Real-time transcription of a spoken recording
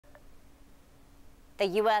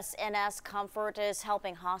The USNS Comfort is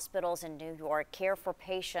helping hospitals in New York care for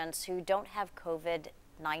patients who don't have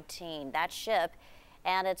COVID-19. That ship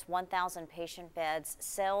and its 1,000 patient beds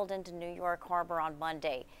sailed into New York Harbor on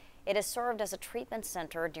Monday. It has served as a treatment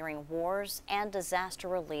center during wars and disaster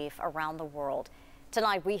relief around the world.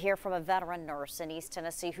 Tonight, we hear from a veteran nurse in East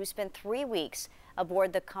Tennessee who spent 3 weeks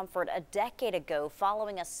aboard the Comfort a decade ago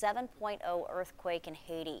following a 7.0 earthquake in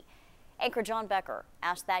Haiti. Anchor John Becker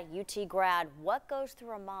asked that UT grad what goes through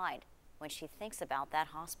her mind when she thinks about that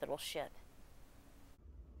hospital ship.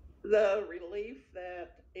 The relief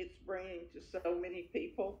that it's bringing to so many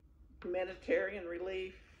people, humanitarian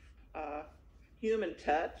relief, human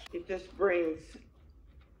touch, it just brings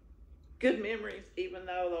good memories, even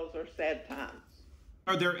though those are sad times.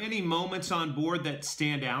 Are there any moments on board that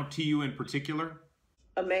stand out to you in particular?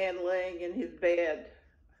 A man laying in his bed,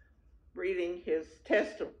 reading his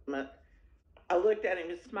testament. I looked at him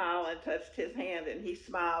and smiled and touched his hand, and he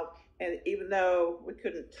smiled. And even though we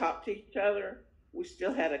couldn't talk to each other, we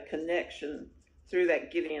still had a connection through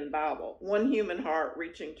that Gideon Bible. One human heart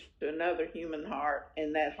reaching to another human heart,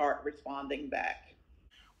 and that heart responding back.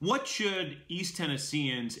 What should East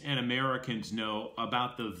Tennesseans and Americans know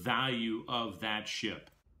about the value of that ship?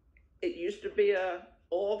 It used to be an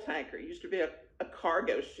oil tanker. It used to be a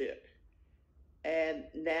cargo ship. And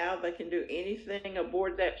now they can do anything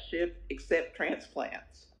aboard that ship except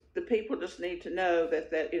transplants. The people just need to know that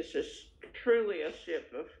that is just truly a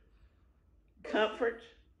ship of comfort,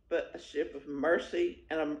 but a ship of mercy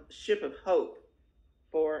and a ship of hope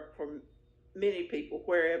for many people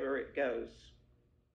wherever it goes.